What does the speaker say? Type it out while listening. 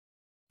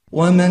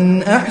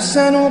ومن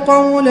أحسن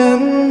قولا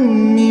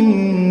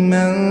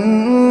ممن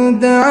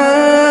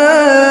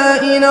دعا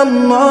إلى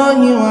الله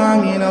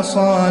وعمل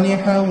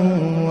صالحا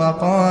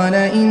وقال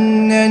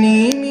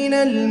إنني من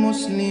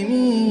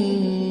المسلمين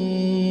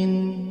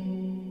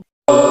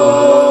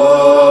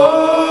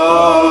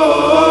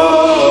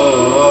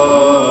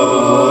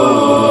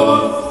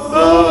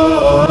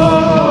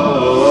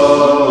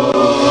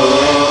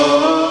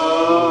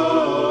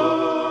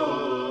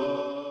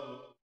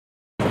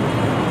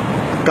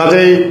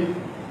কাজেই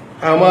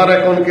আমার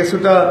এখন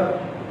কিছুটা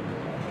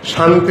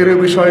শান্তির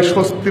বিষয়,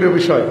 স্বস্তির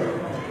বিষয়।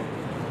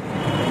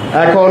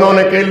 এখন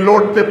অনেকে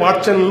লড়তে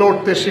পারছেন,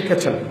 লড়তে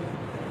শিখেছেন।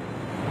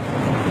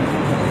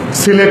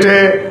 সিলেটে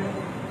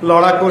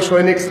লড়াকু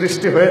সৈনিক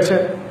সৃষ্টি হয়েছে।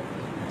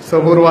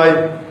 সবুর ভাই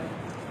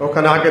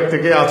ওখানে আগের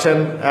থেকে আছেন,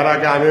 এর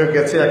আগে আমিও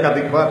গেছি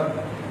একাধিকবার।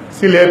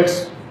 সিলেট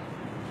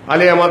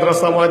আলিয়া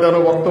মাদ্রাসা ময়দানে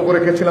বক্তব্য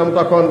রেখেছিলাম,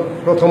 তখন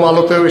প্রথম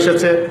আলোতেও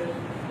এসেছে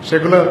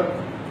সেগুলো।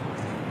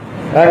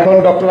 এখন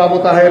ডক্টর আবু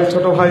তাহের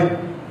ছোট ভাই,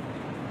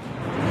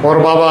 ওর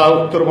বাবা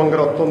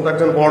উত্তরবঙ্গের অত্যন্ত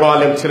একজন বড়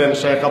আলেম ছিলেন,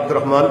 শেখ আব্দুর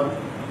রহমান।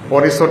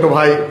 ওরই ছোট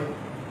ভাই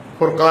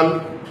ফুরকান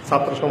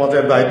ছাত্র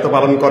সমাজের দায়িত্ব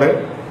পালন করে,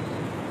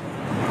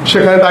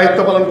 সেখানে দায়িত্ব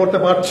পালন করতে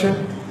পারছে।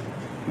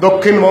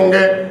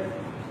 দক্ষিণবঙ্গে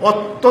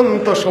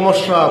অত্যন্ত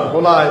সমস্যা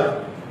ভোলায়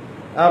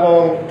এবং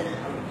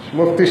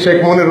মুফতি শেখ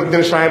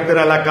মনিরুদ্দিন সাহেবদের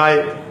এলাকায়,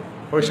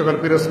 ওই সকল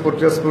পিরোজপুর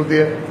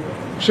দিয়ে,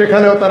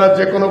 সেখানেও তারা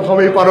যে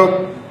কোনোভাবেই পারুক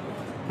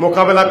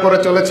মোকাবেলা করে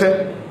চলেছে।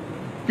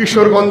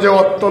 কিশোরগঞ্জে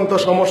অত্যন্ত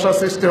সমস্যা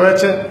সৃষ্টি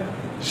হয়েছে,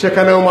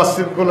 সেখানেও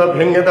মসজিদগুলো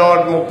ভেঙে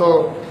দেওয়ার মতো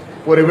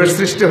পরিবেশ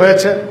সৃষ্টি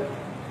হয়েছে।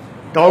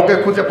 কাউকে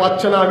খুঁজে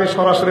পাচ্ছে না। আমি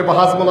সরাসরি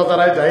বাহাজ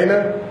মোনাজারায় যাই না,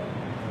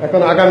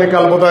 এখন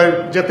আগামীকাল বোধহয়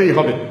যেতেই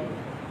হবে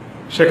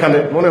সেখানে,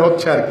 মনে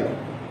হচ্ছে আর কি,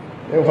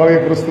 এভাবেই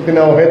প্রস্তুতি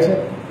নেওয়া হয়েছে।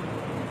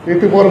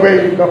 ইতিপূর্বেই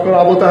ডক্টর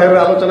আবু তাহেরের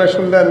আলোচনায়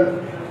শুনলেন,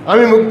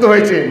 আমি মুগ্ধ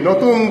হয়েছি।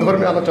 নতুন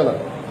ধর্মী আলোচনা,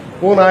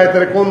 কোন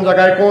আয়াতের কোন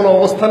জায়গায় কোন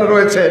অবস্থানে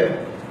রয়েছে।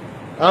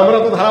 আমরা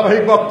তো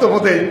ধারাবাহিক বক্তব্য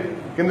দেই,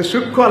 কিন্তু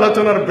সূক্ষ্ম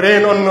আলোচনার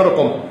ব্রেন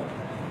অন্যরকম।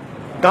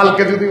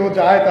 কালকে যদি ও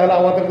যায় তাহলে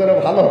আমাদের জন্য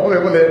ভালো হবে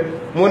বলে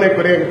মনে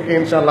করে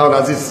ইনশাআল্লাহ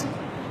আজিজ।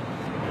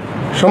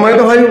 সময়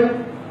তো ভাই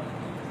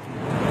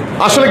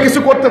আসলে কিছু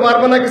করতে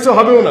পারবে না, কিছু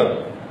হবেও না।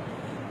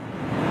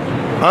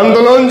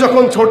 আন্দোলন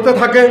যখন ছড়তে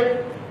থাকে,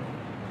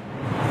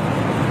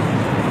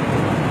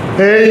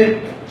 এই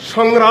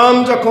সংগ্রাম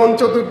যখন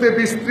চতুর্থে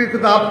বিস্তৃত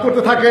লাভ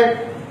করতে থাকে,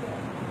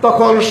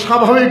 তখন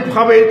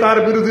স্বাভাবিকভাবেই তার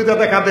বিরোধিতা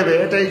দেখা দেবে,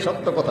 এটাই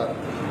সত্য কথা।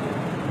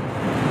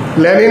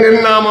 লেনিনের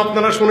নাম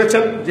আপনারা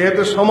শুনেছেন,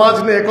 যেহেতু সমাজ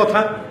নিয়ে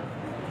কথা।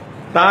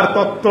 তার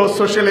তত্ত্ব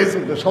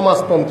সোশ্যালিজম,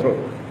 সমাজতন্ত্র।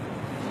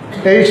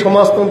 এই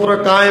সমাজতন্ত্র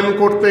কায়েম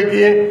করতে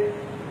গিয়ে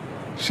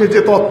সে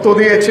যে তত্ত্ব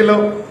দিয়েছিল,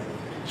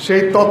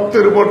 সেই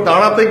তত্ত্বের উপর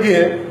দাঁড়াতে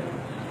গিয়ে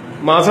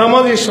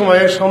মাঝামাঝি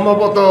সময়ে,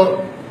 সম্ভবত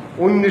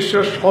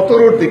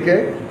 1917-র দিকে,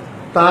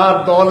 তার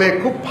দলে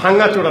খুব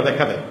ভাঙাচোরা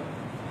দেখা দেয়,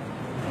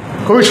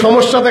 খুবই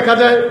সমস্যা দেখা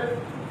যায়।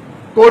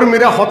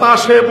 কর্মীরা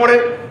হতাশ হয়ে পড়ে।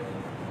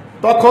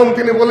 তখন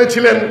তিনি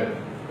বলেছিলেন,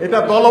 এটা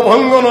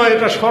দলভঙ্গ নয়,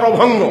 এটা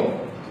স্বরভঙ্গ।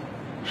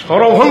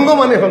 স্বরভঙ্গ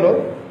মানে হলো,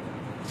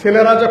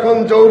 ছেলেরা যখন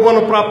যৌবন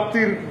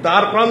প্রাপ্তির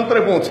দ্বার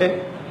প্রান্তরে পৌঁছে,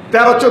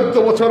 13-14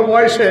 বছর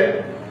বয়সে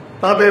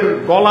তাদের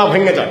গলা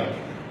ভেঙে যায়।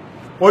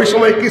 ওই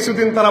সময়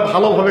কিছুদিন তারা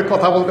ভালোভাবে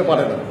কথা বলতে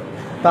পারে না,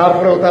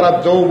 তারপরেও তারা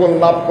যৌবন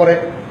লাভ করে।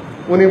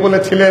 উনি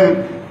বলেছিলেন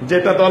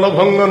যেটা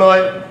দলভঙ্গ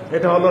নয়,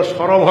 এটা হলো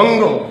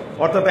স্বরভঙ্গ,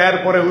 অর্থাৎ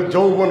এরপরে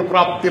যৌবন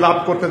প্রাপ্তি লাভ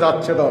করতে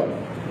যাচ্ছে দল।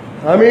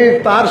 আমি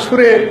তার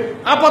সুরে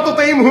আপাতত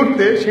এই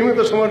মুহূর্তে সীমিত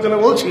সময়ের জন্য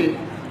বলছি,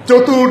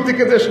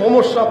 চতুর্দিকে যে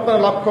সমস্যা আপনারা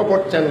লক্ষ্য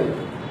করছেন,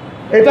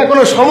 এটা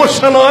কোনো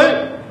সমস্যা নয়।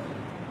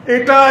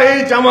 এটা এই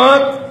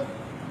জামাত,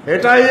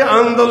 এটা এই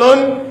আন্দোলন,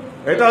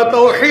 এটা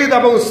তাওহীদ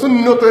এবং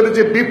সুন্নতের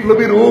যে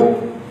বিপ্লবী রূপ,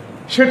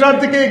 সেটার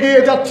দিকে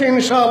এগিয়ে যাচ্ছে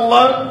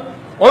ইনশাআল্লাহ।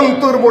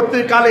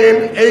 অন্তর্বর্তীকালীন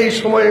এই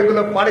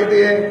সময়গুলো পাড়ি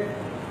দিয়ে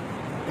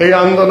এই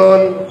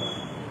আন্দোলন,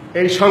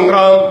 এই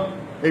সংগ্রাম,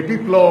 এই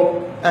বিপ্লব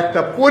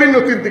একটা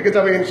পরিণতির দিকে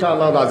যাবে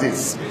ইনশাআল্লাহ আজিজ।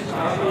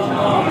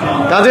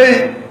 কাজেই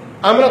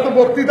আমরা তো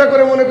বক্তৃতা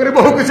করে মনে করি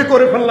বহু কিছু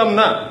করে ফেললাম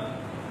না।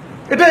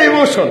 এটা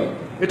ইমোশন,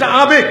 এটা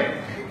আবেগ।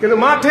 কিন্তু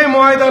মাঠে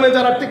ময়দানে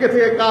যারা টিকে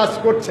থেকে কাজ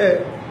করছে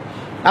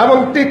এবং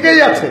টিকেই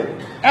আছে,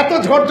 এত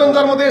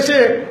ঝড়ঝঞ্ঝার মধ্যে এসে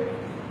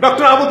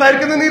ডক্টর আবু তাহের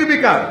কিন্তু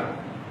নির্বিকার,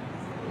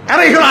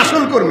 এরাই হল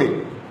আসল কর্মী।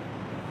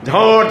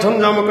 ঝড়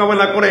ঝঞ্ঝা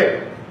মোকাবেলা করে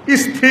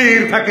স্থির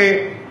থাকে,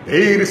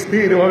 এই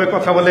স্থিরভাবে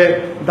কথা বলে,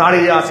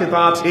 দাঁড়িয়ে আছে তো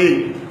আছি,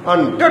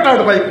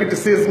 undeterred by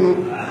criticism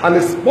and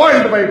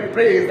spoiled by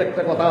praise।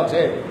 একটা কথা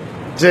আছে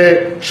যে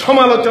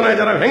সমালোচনায়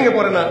যারা ভেঙে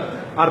পড়ে না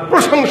আর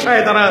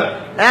প্রশংসায় যারা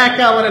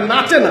একেবারে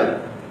নাচে না,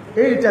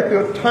 এই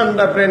জাতীয়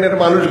ঠান্ডা ব্রেনের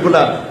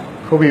মানুষগুলা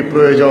খুবই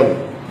প্রয়োজন।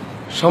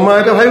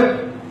 সম্মানিত ভাই,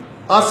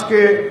 আজকে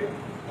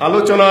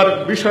আলোচনার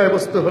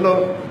বিষয়বস্তু হলো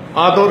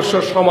আদর্শ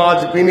সমাজ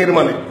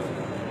বিনির্মাণে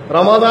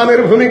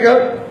রমাদানের ভূমিকা।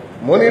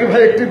 মনির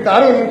ভাই একটি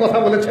দারুণ কথা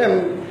বলেছেন।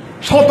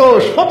 শত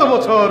শত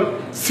বছর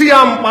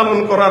সিয়াম পালন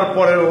করার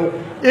পরেও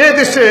এ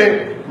দেশে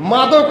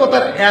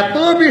মাদকতার এত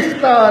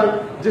বিস্তার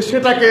যে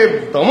সেটাকে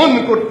দমন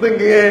করতে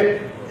গিয়ে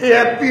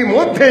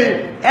ইতিমধ্যেই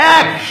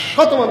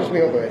 100 মানুষ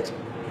নিহত হয়েছে।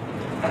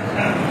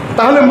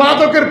 তাহলে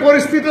মাদকের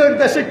পরিস্থিতি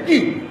দেশে কি,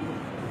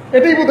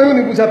 এটাই বোধহয়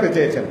উনি বুঝাতে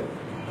চেয়েছেন।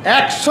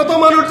 100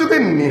 মানুষ যদি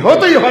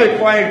নিহতই হয়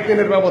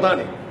কয়েকদিনের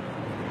ব্যবধানে,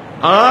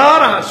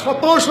 আর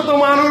শত শত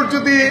মানুষ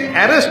যদি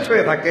অ্যারেস্ট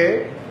হয়ে থাকে,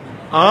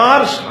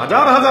 আর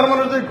হাজার হাজার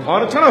মানুষ যদি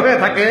ঘর ছাড়া হয়ে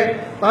থাকে,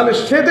 তাহলে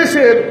সে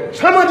দেশের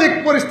সামাজিক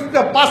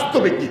পরিস্থিতিটা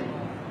বাস্তবে কি,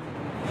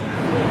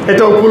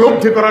 এটা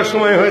উপলব্ধি করার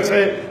সময় হয়েছে।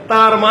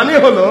 তার মানে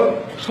হলো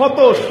শত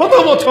শত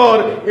বছর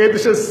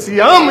এদেশে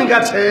সিয়াম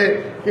গেছে,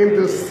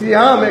 কিন্তু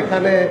সিয়াম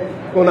এখানে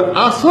কোন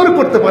আসর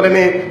করতে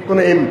পারেনি, কোন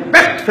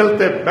ইম্প্যাক্ট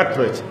ফেলতে ব্যর্থ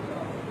হয়েছে।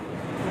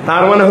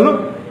 তার মানে হলো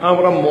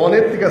আমরা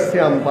মনের থেকে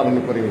সিয়াম পালন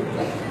করি।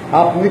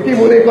 আপনি কি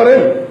মনে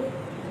করেন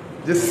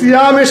যে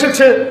সিয়াম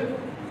এসেছে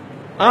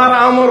আর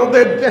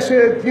আমাদের দেশে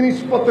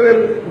জিনিসপত্রের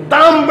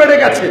দাম বেড়ে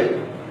গেছে,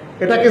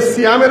 এটাকে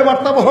সিয়ামের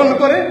বার্তা বহন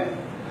করে?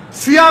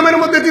 সিয়ামের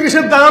মধ্যে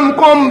জিনিসের দাম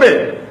কমবে,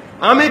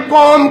 আমি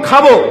কম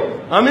খাবো,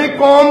 আমি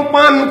কম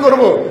পান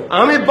করব,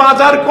 আমি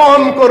বাজার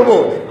কম করব,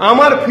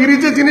 আমার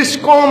ফ্রিজে জিনিস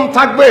কম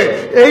থাকবে,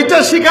 এইটা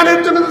শিখানোর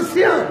জন্য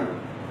সিয়াম।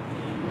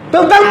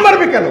 তার দাম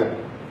বাড়বে কেন?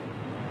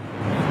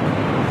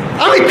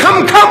 আমি খাম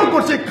খাম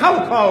করছি, খাও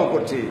খাও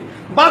করছি,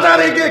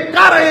 বাজারে গিয়ে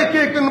কারে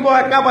কে কিনবো,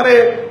 একেবারে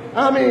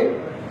আমি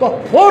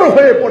তৎপর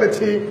হয়ে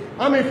পড়েছি।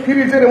 আমি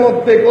ফ্রিজের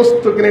মধ্যে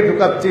গোস্ত কিনে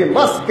ঢুকাচ্ছি,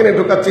 মাছ কিনে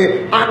ঢুকাচ্ছি,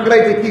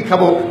 আগ্রাইতে কি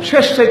খাবো,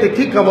 শেষ সাইতে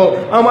কি খাবো।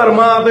 আমার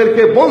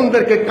মাদেরকে,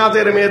 বোনদেরকে,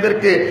 কাজের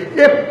মেয়েদেরকে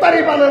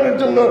ইফতারি বানানোর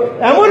জন্য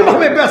এমন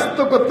ভাবে ব্যস্ত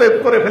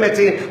করে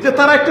ফেলেছি যে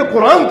তারা একটু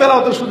কোরআন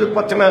তেলাওয়াতের সুযোগ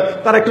পাচ্ছে না,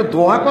 তারা একটু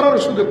দোয়া করার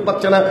সুযোগ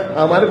পাচ্ছে না।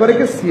 আমার ঘরে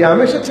কি সিয়াম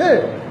এসেছে,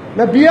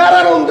 না বিয়ার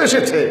আনন্দ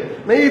এসেছে,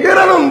 না ঈদের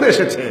আনন্দ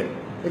এসেছে?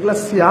 এগুলা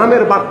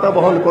সিয়ামের বার্তা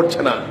বহন করছে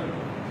না।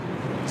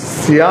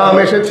 সিয়াম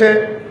এসেছে,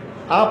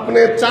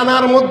 আপনি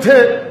চানার মধ্যে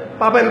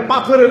পাবেন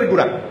পাথরের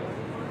গুঁড়া,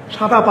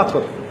 সাদা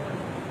পাথর।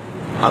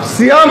 আর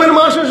সিয়ামের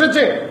মাস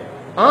এসেছে,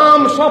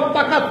 আম সব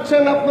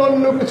পাকাচ্ছেন আপনি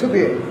অন্য কিছু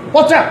দিয়ে,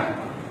 পচা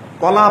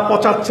কলা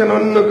পচাচ্ছেন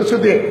অন্য কিছু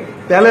দিয়ে,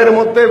 তেলের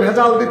মধ্যে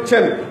ভেজাল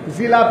দিচ্ছেন,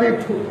 জিলাপি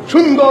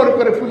সুন্দর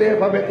করে ফুলে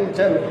ভাবে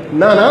তুলছেন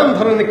নানান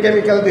ধরনের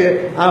কেমিক্যাল দিয়ে।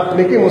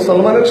 আপনি কি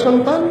মুসলমানের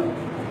সন্তান?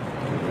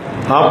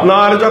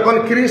 আপনার যখন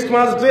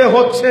ক্রিসমাস ডে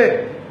হচ্ছে,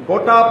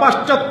 গোটা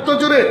পাশ্চাত্য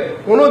জুড়ে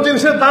কোনো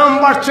জিনিসের দাম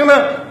বাড়ছে না,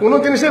 কোনো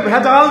জিনিসে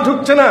ভেজাল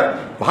ঢুকছে না।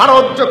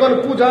 ভারত যখন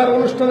পূজার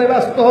অনুষ্ঠানে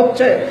ব্যস্ত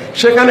হচ্ছে,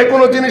 সেখানে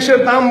কোনো জিনিসের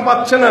দাম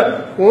পাচ্ছে না,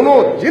 কোনো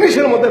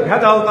জিনিসের মধ্যে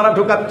ভেজাল তারা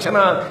ঢুকাচ্ছে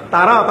না,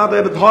 তারা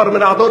তাদের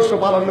ধর্মের আদর্শ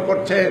পালন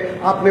করছে।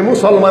 আপনি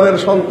মুসলমানের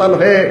সন্তান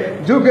হয়ে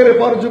যুগের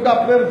পর যুগ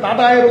আপনার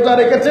দাদায় রোজা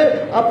রেখেছে,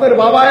 আপনার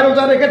বাবায়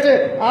রোজা রেখেছে,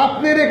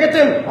 আপনি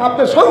রেখেছেন,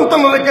 আপনার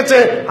সন্তান রেখেছে,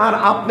 আর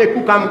আপনি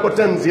কুকাম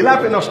করছেন,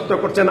 জিলাপি নষ্ট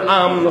করছেন,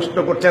 আম নষ্ট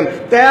করছেন,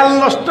 তেল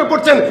নষ্ট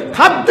করছেন,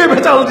 খাদ্যে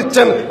ভেজাল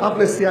দিচ্ছেন।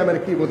 আপনি সিয়ামের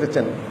কি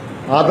বুঝেছেন?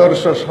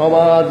 আদর্শ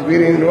সমাজ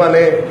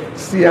বিনির্মাণে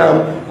সিয়াম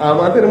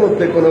আমাদের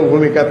মধ্যে কোনো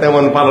ভূমিকা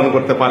তেমন পালন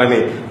করতে পারেনি।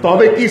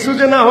 তবে কিছু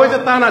যে না হয়েছে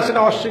তা না,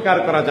 সেটা অস্বীকার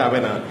করা যাবে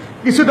না।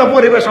 কিছুটা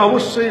পরিবেশ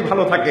অবশ্যই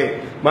ভালো থাকে,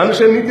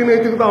 মানুষের নীতি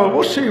নৈতিকতা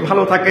অবশ্যই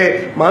ভালো থাকে,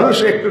 মানুষ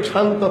একটু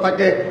শান্ত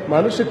থাকে,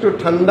 মানুষ একটু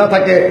ঠান্ডা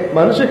থাকে,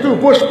 মানুষ একটু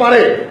উপোস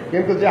পারে।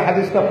 কিন্তু যে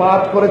হাদিসটা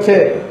পাঠ করেছে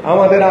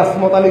আমাদের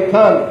আসমত আলী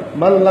খান,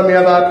 মান লাম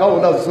ইয়াদা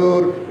কাউলা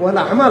যুর ওয়াল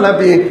আমালা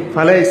বি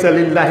ফালাইসা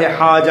লিল্লাহি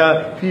হাজা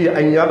ফি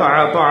আন ইয়াদা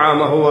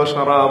তাআমাহু ওয়া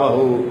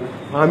শারাবাহু।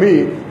 আমি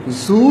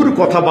জুর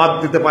কথা বাদ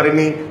দিতে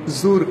পারিনি,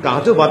 জুর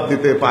কাজও বাদ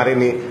দিতে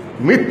পারিনি,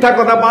 মিথ্যা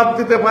কথা বাদ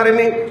দিতে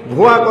পারেনি,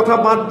 ভুয়া কথা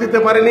বাদ দিতে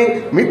পারেনি,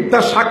 মিথ্যা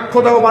সাক্ষ্য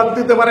দেওয়া বাদ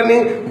দিতে পারেনি,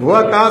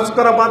 ভুয়া কাজ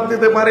করা বাদ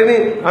দিতে পারেনি,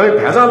 আমি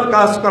ভেজাল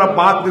কাজ করা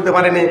বাদ দিতে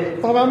পারিনি।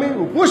 তবে আমি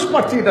উপোস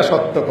পাচ্ছি, এটা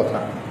সত্য কথা।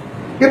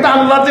 কিন্তু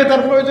আল্লাহ যে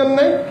তার প্রয়োজন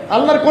নেই,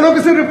 আল্লাহর কোনো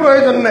কিছুর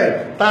প্রয়োজন নেই,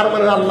 তার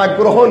মানে আল্লাহ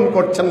গ্রহণ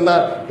করছেন না।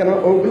 কেন?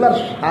 ওগুলার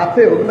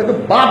সাথে ওগুলাকে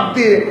বাদ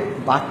দিয়ে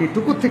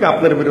বাকিটুকু থেকে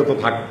আপনার বিরত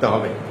থাকতে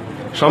হবে।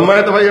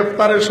 সম্মানিত ভাই,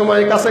 ইফতারের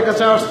সময় কাছে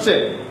কাছে আসছে,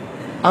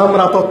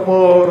 আমরা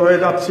তৎপর হয়ে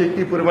যাচ্ছি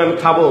কি পরিমাণ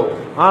খাবো।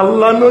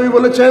 আল্লাহ নবী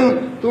বলেছেন,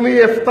 তুমি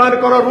ইফতার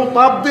করো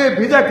রুতাব দিয়ে,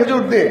 ভিজা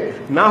খেজুর দিয়ে,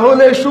 না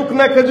হলে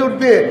শুকনা খেজুর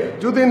দিয়ে,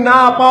 যদি না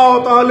পাও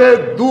তাহলে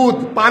দুধ,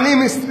 পানি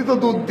মিশ্রিত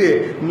দুধ দিয়ে,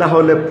 না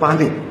হলে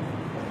পানি।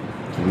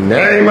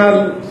 নেইমাল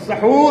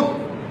সাহুর,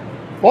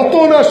 কত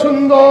না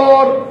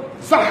সুন্দর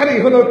সাহরি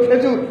হলো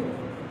খেজুর।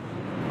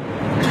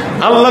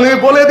 আল্লাহ নবী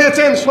বলে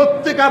দিয়েছেন,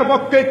 সত্যিকার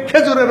পক্ষে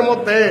খেজুরের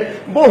মধ্যে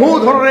বহু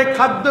ধরনের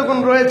খাদ্যগুণ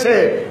রয়েছে।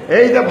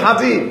 এই যে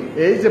ভাজি,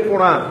 এই যে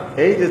পোড়া,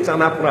 এই যে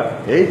চানা পোড়া,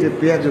 এই যে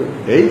পেঁয়াজ,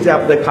 এই যে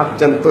আপনি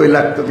খাচ্ছেন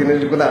তৈলাক্ত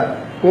জিনিসগুলা,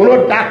 কোন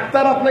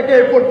ডাক্তার আপনাকে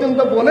এ পর্যন্ত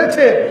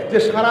বলেছে যে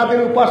সারাদিন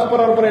উপাস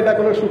করার পরে এটা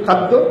কোনো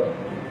সুখাদ্য?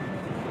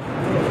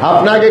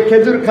 আপনাকে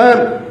খেজুর খান,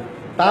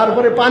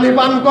 তারপরে পানি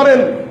পান করেন,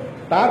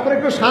 তারপরে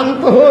একটু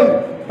শান্ত হন,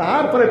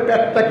 তারপরে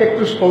পেটটাকে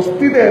একটু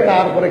স্বস্তি দেয়,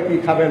 তারপরে কি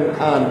খাবেন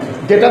খান।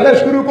 যেটাতে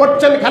শুরু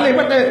করছেন খালি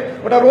পেটে,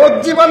 ওটা রোগ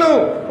জীবাণু,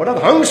 ওটা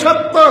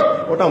ধ্বংসাত্মক,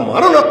 ওটা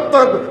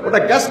মারণাত্মক, ওটা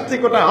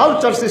গ্যাস্ট্রিক, ওটা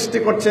আলসার সৃষ্টি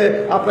করছে,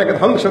 আপনাকে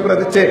ধ্বংস করে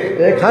দিচ্ছে।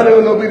 এখানেও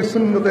নবীর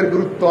সুন্নতের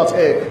গুরুত্ব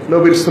আছে।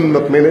 নবীর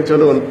সুন্নত মেনে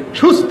চলুন,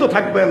 সুস্থ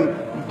থাকবেন,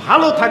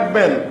 ভালো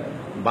থাকবেন।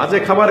 বাজে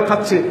খাবার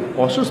খাচ্ছি,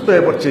 অসুস্থ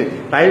হয়ে পড়ছি,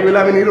 তাই বলে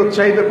আমি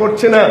নিরুৎসাহিত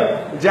করছি না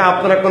যে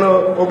আপনারা কোনো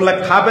ওগুলা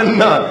খাবেন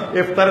না,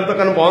 ইফতারের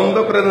দোকান বন্ধ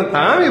করে দেন,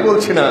 তা আমি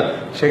বলছি না।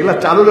 সেগুলা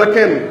চালু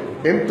রাখেন,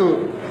 কিন্তু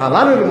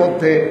হালালের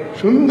মধ্যে,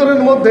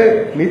 সুন্দরের মধ্যে,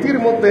 নীতির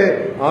মধ্যে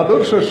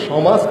আদর্শ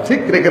সমাজ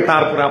ঠিক রেখে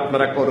তারপরে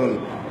আপনারা করুন।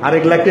 আর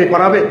এগুলা কে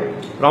করাবে?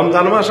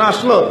 রমজান মাস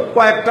আসলো,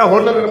 কয়েকটা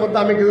হোটেলের মধ্যে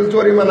আমি কিছু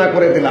জরিমানা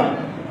করে দিলাম,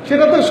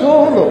 সেটা তো শো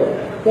হলো।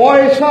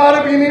 পয়সার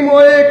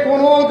বিনিময়ে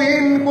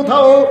কোনোদিন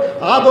কোথাও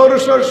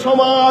আদর্শ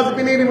সমাজ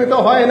বিনির্মিত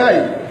হয় নাই।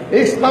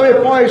 ইসলামে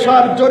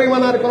পয়সার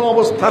জরিমানার কোনো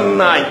অবস্থান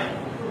নাই।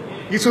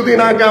 কিছুদিন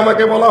আগে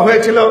আমাকে বলা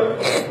হয়েছিল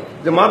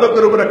যে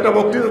মাদকের উপর একটা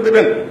বক্তৃতা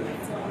দেবেন,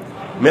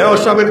 মেয়র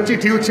সাহেবের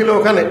চিঠিও ছিল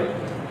ওখানে,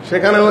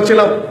 সেখানেও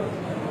ছিলাম।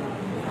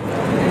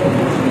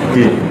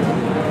 কি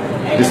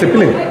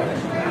ডিসিপ্লিন?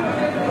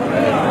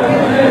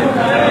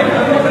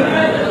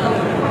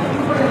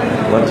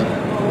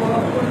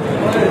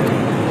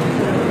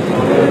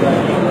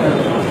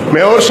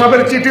 মেয়র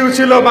সাহেবের চিঠিও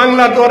ছিল,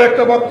 বাংলার দর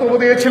একটা বক্তব্য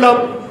দিয়েছিলাম।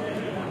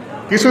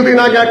 কিছুদিন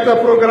আগে একটা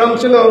প্রোগ্রাম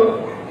ছিল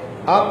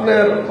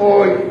আপনার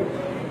ওই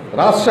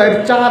রাজশাহীর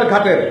 4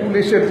 ঘাটের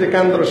পুলিশের যে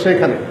কেন্দ্র,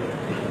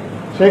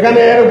 সেখানে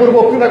এর উপর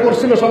বক্তৃতা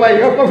করছিল সবাই।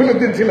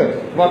 কফিলউদ্দিন ছিলেন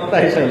বক্তা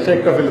হিসেবে, শেখ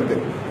কফিলউদ্দিন।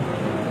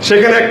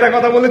 সেখানে একটা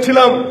কথা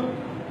বলেছিলাম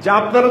যে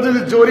আপনারা যদি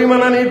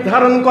জরিমানা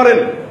নির্ধারণ করেন,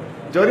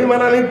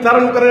 জরিমানা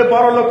নির্ধারণ করে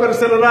বড় লোকের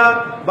ছেলেরা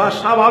বা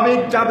স্বাভাবিক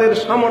যাদের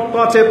সামর্থ্য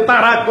আছে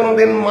তারা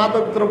কোনোদিন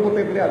মাদক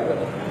দ্রব্যতে ফিরে আসবে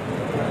না।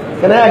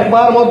 কেন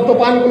একবার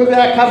মদ্যপান করে যে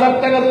 1000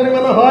 টাকা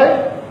জরিমানা হয়,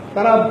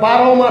 তারা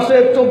 12 মাসে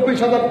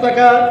 24,000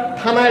 টাকা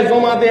থানায়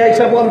জমা দিয়ে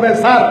এসে বলবে,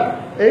 স্যার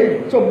এই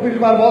 24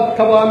 বার মদ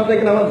খাবো, আমি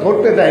দেখি আমরা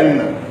ধরতে যাই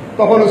না।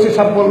 তখন ওসি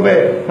সাহেব বলবে,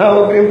 হ্যাঁ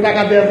অগ্রিম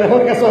টাকা দেওয়া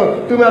যখন গেছো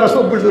তুমি আরো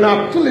 24 জন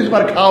 48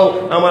 বার খাও,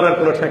 আমার আর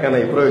কোনো টাকা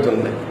নেই, প্রয়োজন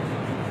নেই।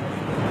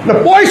 না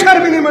পয়সার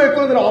বিনিময়ে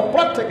কোনোদিন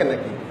অপরাধ থেকে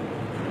নাকি?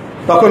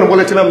 তখন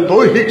বলেছিলাম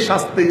দৈহিক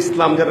শাস্তি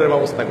ইসলাম যাদের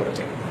ব্যবস্থা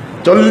করেছে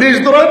 40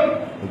 দরদ,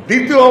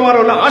 দ্বিতীয় আমার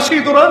হলো 80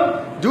 দরদ।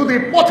 যদি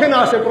পথে না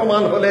আসে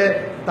প্রমাণ হলে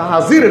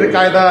তাজিরের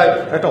কায়দায়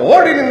একটা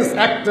অর্ডিন্যান্স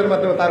অ্যাক্টের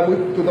মাধ্যমে তার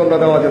মৃত্যুদণ্ড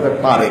দেওয়া যেতে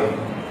পারে।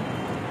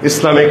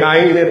 ইসলামিক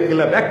আইনের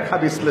এগুলা ব্যাখ্যা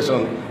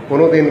বিশ্লেষণ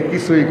কোনোদিন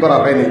কিছুই করা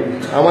হয়নি।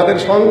 আমাদের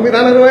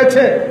সংবিধানে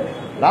রয়েছে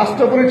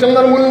রাষ্ট্র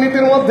পরিচালনার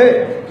মূলনীতির মধ্যে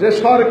যে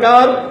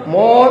সরকার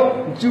মদ,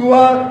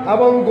 জুয়া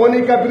এবং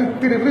গণিকা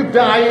বৃত্তির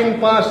বিরুদ্ধে আইন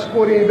পাশ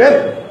করিবেন।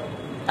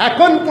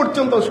 এখন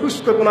পর্যন্ত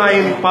সুষ্ঠু কোন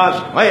আইন পাশ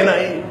হয়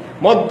নাই।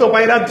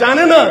 মদ্যপায়ীরা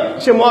জানে না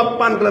সে মদ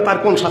পান করলে তার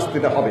কোন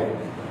শাস্তিটা হবে।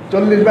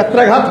 40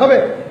 ব্যত্রাঘাত হবে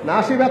না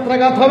 80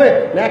 ব্যত্রাঘাত হবে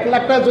না 1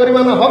 লাখ টাকা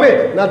জরিমানা হবে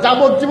না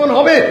যাবজ্জীবন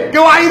হবে,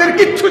 কেউ আইনের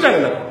কিচ্ছু জানে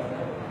না।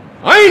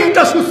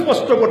 আইনটা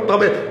সুস্পষ্ট করতে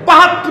হবে।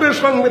 72-এর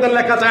সংবিধান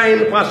লেখা আছে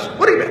আইন পাশ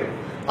করিবে।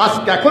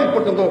 আজকে এখন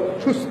পর্যন্ত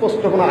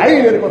সুস্পষ্ট কোন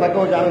আইনের কথা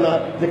কেউ জানে না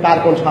যে কার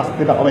কোন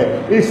শাস্তিটা হবে।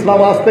 ইসলাম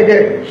আজ থেকে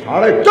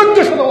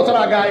 1450 বছর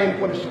আগে আইন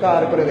পরিষ্কার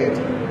করে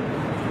দিয়েছে।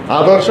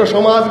 আদর্শ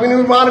সমাজ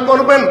বিনির্মাণ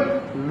করবেন,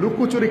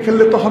 লুকোচুরি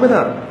খেললে তো হবে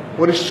না।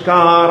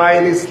 পরিষ্কার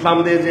আইন ইসলাম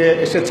দিয়ে যে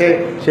এসেছে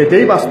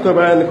সেটাই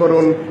বাস্তবায়ন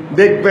করুন,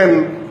 দেখবেন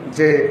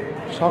যে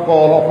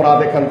সকল অপরাধ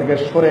এখান থেকে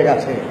সরে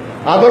গেছে।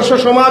 আদর্শ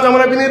সমাজ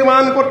আমরা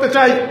বিনির্মাণ করতে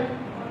চাই।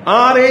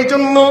 আর এই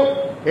জন্য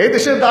এই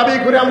দেশের দাবি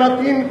করে আমরা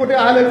 3 কোটি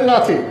আহলে দিন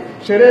আছি।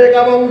 শিরক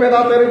এবং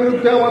বেদাতের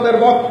বিরুদ্ধে আমাদের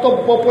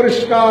বক্তব্য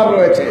পরিষ্কার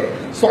রয়েছে।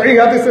 সহিহ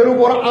হাদিসের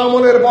উপর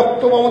আমলের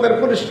বক্তব্য আমাদের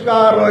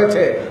পরিষ্কার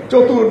রয়েছে।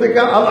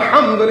 চতুর্দিকে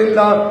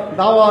আলহামদুলিল্লাহ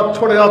দাওয়াত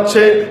ছড়ে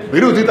যাচ্ছে,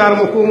 বিরোধিতার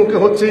মুখোমুখি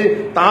হচ্ছে,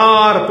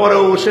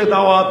 তারপরেও সে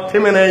দাওয়াত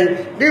থেমে নেই।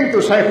 কিন্তু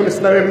শাইখুল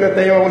ইসলাম ইবনে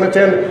তাইমিয়া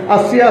বলেছেন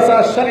আসিয়াসা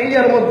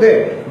শরঈয়ার মধ্যে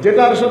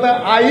যেটার সাথে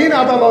আইন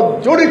আদালত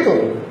জড়িত,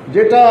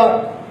 যেটা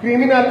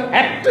ক্রিমিনাল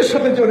অ্যাক্টের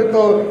সাথে জড়িত,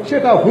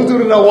 সেটা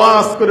হুজুররা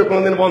ওয়াজ করে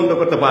কোনোদিন বন্ধ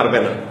করতে পারবে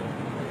না।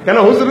 কেন?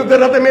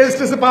 হুজুরদের হাতে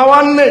ম্যাজিস্ট্রেসি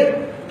পাওয়ার নেই।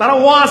 তারা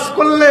ওয়াজ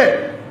করলে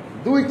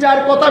 2-4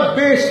 কথা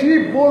বেশি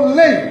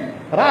বললেই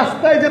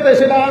রাস্তায় যেতে,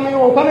 সেটা আমি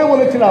ওখানে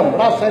বলেছিলাম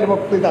রাজশাহীর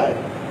বক্তৃতায়,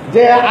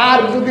 যে আর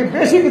যদি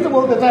বেশি কিছু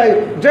বলতে চাই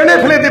জেনে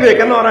ফেলে দেবে।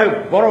 কেন? ওরা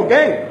বড়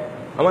গ্যাং,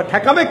 আমার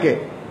ঠেকাবে কে?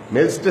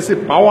 ম্যাজিস্ট্রেসি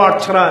পাওয়ার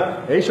ছাড়া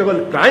এই সকল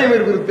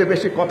ক্রাইমের বিরুদ্ধে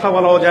বেশি কথা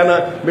বলাও যায় না,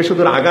 বেশি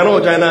দূর আগানোও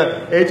যায় না।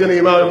 এই জন্য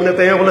ইমাম ইবনে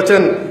তাইমিয়া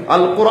বলেছেন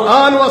আল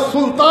কোরআন ওয়া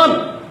সুলতান।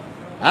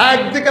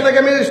 একদিকে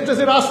লাগে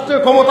ম্যাজিস্ট্রেসি রাষ্ট্রের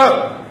ক্ষমতা,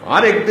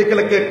 আরেকদিকে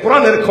লাগে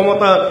কোরআনের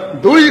ক্ষমতা।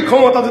 2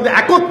 ক্ষমতা যদি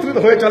একত্রিত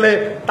হয়ে চলে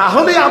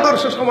তাহলেই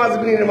আদর্শ সমাজ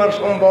নির্মাণ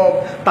সম্ভব।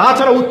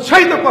 তাছাড়া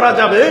উৎসাহিত করা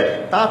যাবে,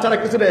 তাছাড়া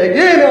কিছুটা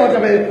এগিয়ে নেওয়া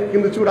যাবে,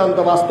 কিন্তু চূড়ান্ত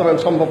বাস্তবায়ন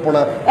সম্ভব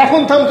না। এখন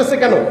থামতেছে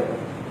কেন?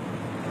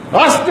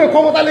 রাষ্ট্রীয়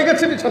ক্ষমতা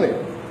লেগেছে পিছনে।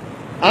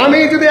 আমি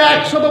যদি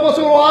 100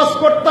 বছর ওয়াজ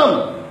করতাম,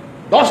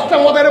 10টা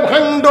মদের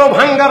ভাণ্ড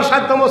ভাঙ্গার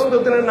সাধ্য মুসলিহ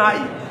উদ্দিনের নাই।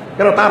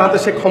 কেন? তার হাতে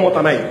সে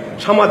ক্ষমতা নাই,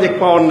 সামাজিক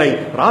পাওয়ার নাই,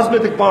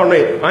 রাজনৈতিক পাওয়ার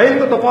নাই,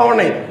 আইনগত পাওয়ার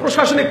নাই,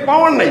 প্রশাসনিক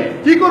পাওয়ার নাই।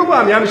 কি করবো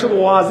আমি? আমি শুধু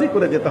ওয়াজই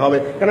করে যেতে হবে।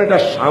 কেন? এটা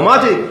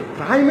সামাজিক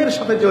ক্রাইমের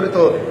সাথে জড়িত,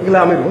 এগুলো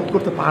আমি রোধ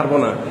করতে পারবো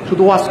না,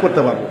 শুধু ওয়াজ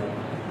করতে পারবো।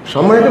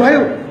 সম্মানিত ভাই,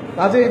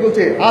 কাজেই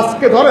বলছে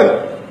আজকে ধরেন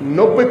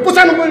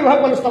 90-95%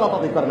 মানুষ সালাত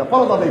আদায় করে না,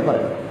 ফরজ আদায় করে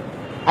না।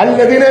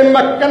 আল্লাযীনা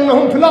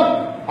মাক্কান্নাহুম ফিল আরদ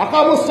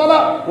আকামুস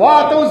সালাহ ওয়া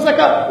আতাউয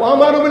যাকাত ওয়া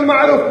আমারু বিল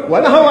মা'রুফ ওয়া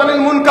নাহাউ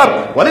আনিল মুনকার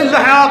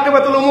ওয়ালিল্লাহি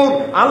আকিবাতুল উমুর।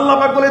 আল্লাহ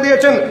পাক বলে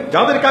দিয়েছেন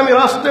যাদেরকে আমি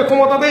রাষ্ট্রীয়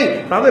ক্ষমতা দেই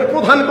তাদের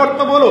প্রধান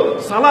কর্তব্য হলো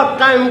সালাত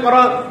কায়েম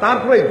করা,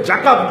 তারপরে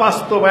যাকাত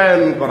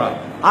বাস্তবায়ন করা।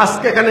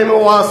 আজকে এখানে আমি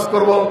ওয়াজ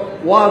করব,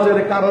 ওয়াজের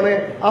কারণে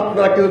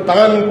আপনারা কিন্তু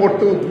দান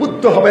করতে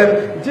উদ্বুদ্ধ হবেন।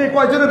 যে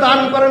কয়জনে দান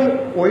করেন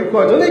ওই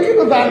কয়জনেই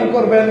কিন্তু দান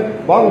করবেন।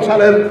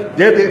 বংশালের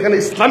যেহেতু এখানে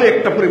ইসলামী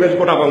একটা পরিবেশ,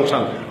 গোটা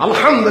বংশাল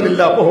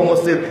আলহামদুলিল্লাহ বহু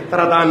মসজিদ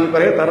তারা দান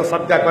করে, তারা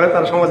সাদকা করে,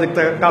 তারা সামাজিক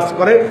কাজ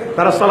করে,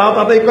 তারা সালাত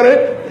আদায় করে।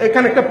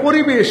 এখানে একটা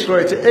পরিবেশ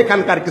রয়েছে,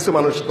 এখানকার কিছু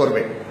মানুষ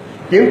করবে।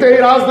 কিন্তু এই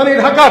রাজধানী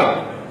ঢাকার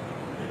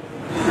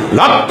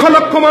লক্ষ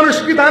লক্ষ মানুষ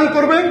কি দান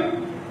করবে?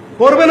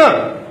 করবে না।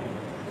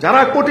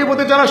 যারা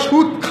কোটিপতি, যারা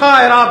সুদ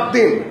খায় রাত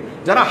দিন,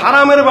 যারা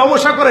হারামের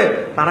ব্যবসা করে,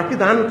 তারা কি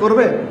দান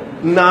করবে?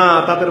 না,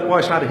 তাদের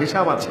পয়সার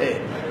হিসাব আছে।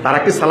 তারা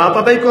কি সালাত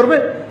আদায় করবে?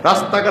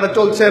 রাস্তাঘাটে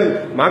চলছেন,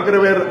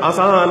 মাগরিবের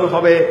আযান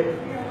হবে,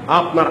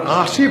 আপনার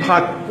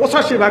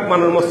 ৮০-৮৫%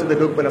 মানুষ মসজিদে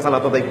ঢুকবে না,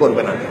 সালাত আদায়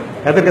করবে না।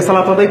 এদেরকে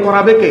সালাত আদায়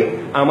করাবে কে?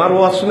 আমার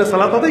ওয়াজ শুনে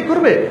সালাত আদায়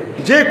করবে?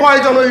 যে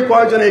কয়জন, ওই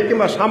কয়জনে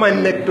কিংবা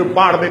সামান্য একটু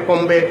বাড়বে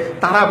কমবে,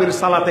 তারাবির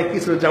সালাতে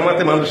কিছু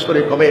জামাতে মানুষ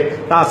শরীক হবে,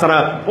 তাছাড়া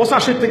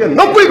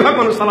 ৮৫-৯০%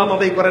 মানুষ সালাত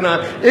আদায় করে না।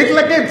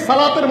 এগুলাকে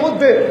সালাতের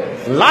মধ্যে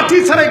লাঠি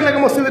ছাড়া এগুলাকে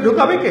মসজিদে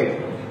ঢুকাবে কে?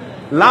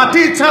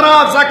 লাঠি ছাড়া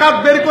যাকাত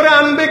বের করে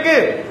আনবে কে?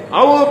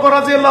 আবু বকর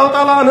রাদিয়াল্লাহু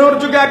তাআলা আনহুর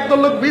যুগে একদল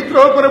লোক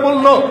বিদ্রোহ করে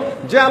বলল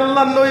যে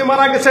আল্লাহর নবী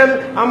মারা গেছেন,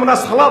 আমরা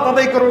সালাত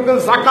আদায় করব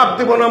কিন্তু যাকাত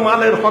দেব না,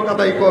 মালের হক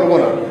আদায় করব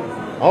না।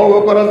 আবু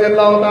বকর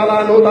রাদিয়াল্লাহু তাআলা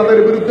আনহু তাদের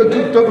বিরুদ্ধে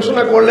যুদ্ধ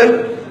ঘোষণা করলেন।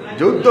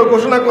 যুদ্ধ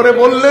ঘোষণা করে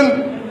বললেন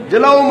যে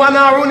লাউ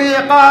মানাউনি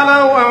ইকালা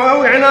ওয়া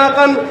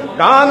ইনাকান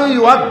কানু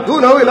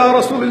ইউআদ্দুনাহু ইলা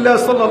রাসূলিল্লাহ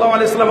সাল্লাল্লাহু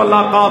আলাইহি ওয়াসাল্লাম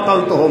লা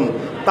কাতালতুহুম।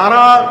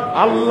 তারা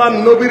আল্লাহর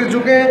নবীর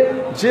যুগে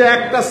যে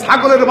একটা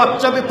ছাগলের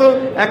বাচ্চা দিত,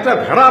 একটা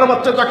ভেড়ার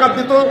বাচ্চা যাকাত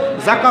দিত,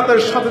 যাকাতের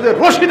সাথে যে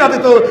রশিটা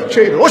দিত,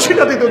 সেই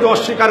রশিটা দিতে যদি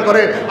অস্বীকার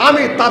করে,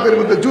 আমি তাদের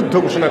বিরুদ্ধে যুদ্ধ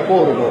ঘোষণা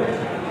করব।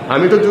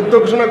 আমি তো যুদ্ধ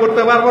ঘোষণা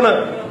করতে পারবো না।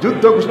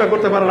 যুদ্ধ ঘোষণা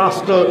করতে পারে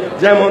রাষ্ট্র,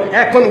 যেমন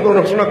এখন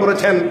ঘোষণা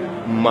করেছেন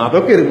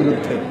মাদকের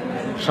বিরুদ্ধে।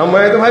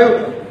 সম্মানিত ভাই,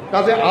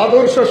 কাজে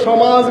আদর্শ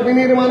সমাজ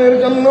বিনির্মাণের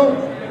জন্য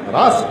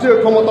রাষ্ট্রীয়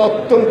ক্ষমতা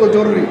অত্যন্ত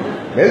জরুরি,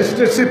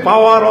 ম্যাজিস্ট্রেসি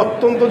পাওয়ার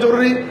অত্যন্ত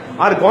জরুরি।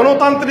 আর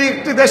গণতান্ত্রিক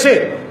একটি দেশে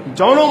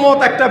জনমত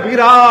একটা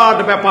বিরাট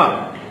ব্যাপার।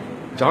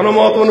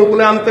 জনমত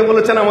অনুকূলে আনতে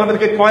বলেছেন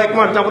আমাদেরকে কয়েক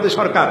মাস যাবত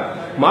সরকার।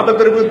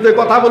 মাদকের বিরুদ্ধে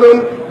কথা বলুন,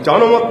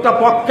 জনমতটা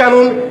পক্ষে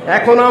আনুন।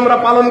 এখন আমরা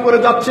পালন করে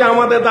যাচ্ছি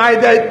আমাদের দায়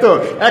দায়িত্ব।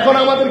 এখন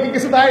আমাদেরকে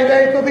কিছু দায়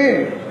দায়িত্ব দিন।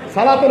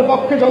 সালাতের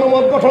পক্ষে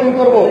জনমত গঠন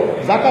করব,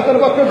 যাকাতের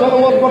পক্ষে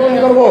জনমত গঠন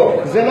করব,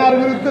 জেনার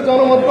বিরুদ্ধে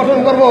জনমত গঠন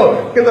করব।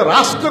 কিন্তু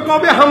রাষ্ট্র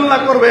কবে হামলা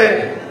করবে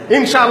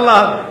ইনশাআল্লাহ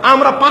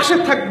আমরা পাশে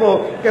থাকবো,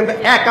 কিন্তু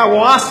একা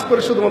ওয়াজ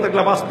করে শুধুমাত্র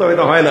এগুলো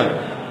বাস্তবায়িত হয় না।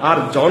 আর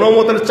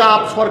জনমতের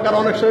চাপ সরকার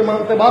অনেক সময়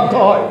মানতে বাধ্য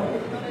হয়।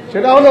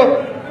 সেটা হলো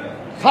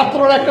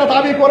ছাত্ররা একটা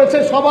দাবি করেছে,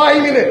 সবাই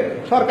মিলে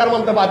সরকার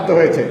মানতে বাধ্য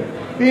হয়েছে।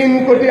 ৩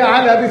 কোটি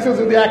আহলে হাদিস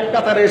যদি এক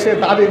কাতারে এসে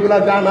দাবিগুলা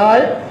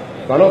জানায়,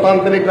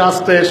 গণতান্ত্রিক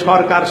রাষ্ট্রে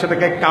সরকার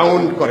সেটাকে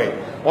কাউন্ট করে।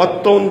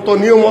 অত্যন্ত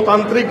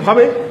নিয়মতান্ত্রিক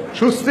ভাবে,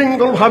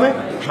 সুশৃঙ্খল ভাবে,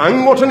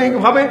 সাংগঠনিক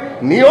ভাবে,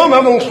 নিয়ম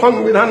এবং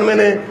সংবিধান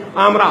মেনে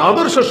আমরা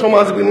আদর্শ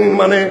সমাজ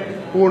নির্মাণে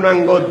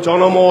পূর্ণাঙ্গ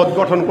জনমত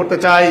গঠন করতে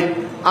চাই।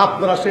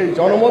 আপনারা সেই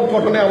জনমত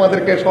গঠনে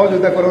আমাদেরকে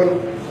সহযোগিতা করুন।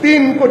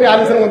 ৩ কোটি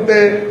হাদিসের মধ্যে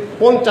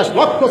 ৫০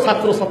 লক্ষ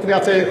ছাত্রছাত্রী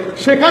আছে,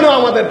 সেখানেও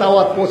আমাদের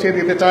দাওয়াত পৌঁছে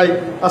দিতে চাই।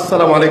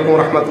 আসসালামু আলাইকুম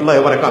ওয়া রাহমাতুল্লাহি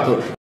ওয়া বারাকাতুহু।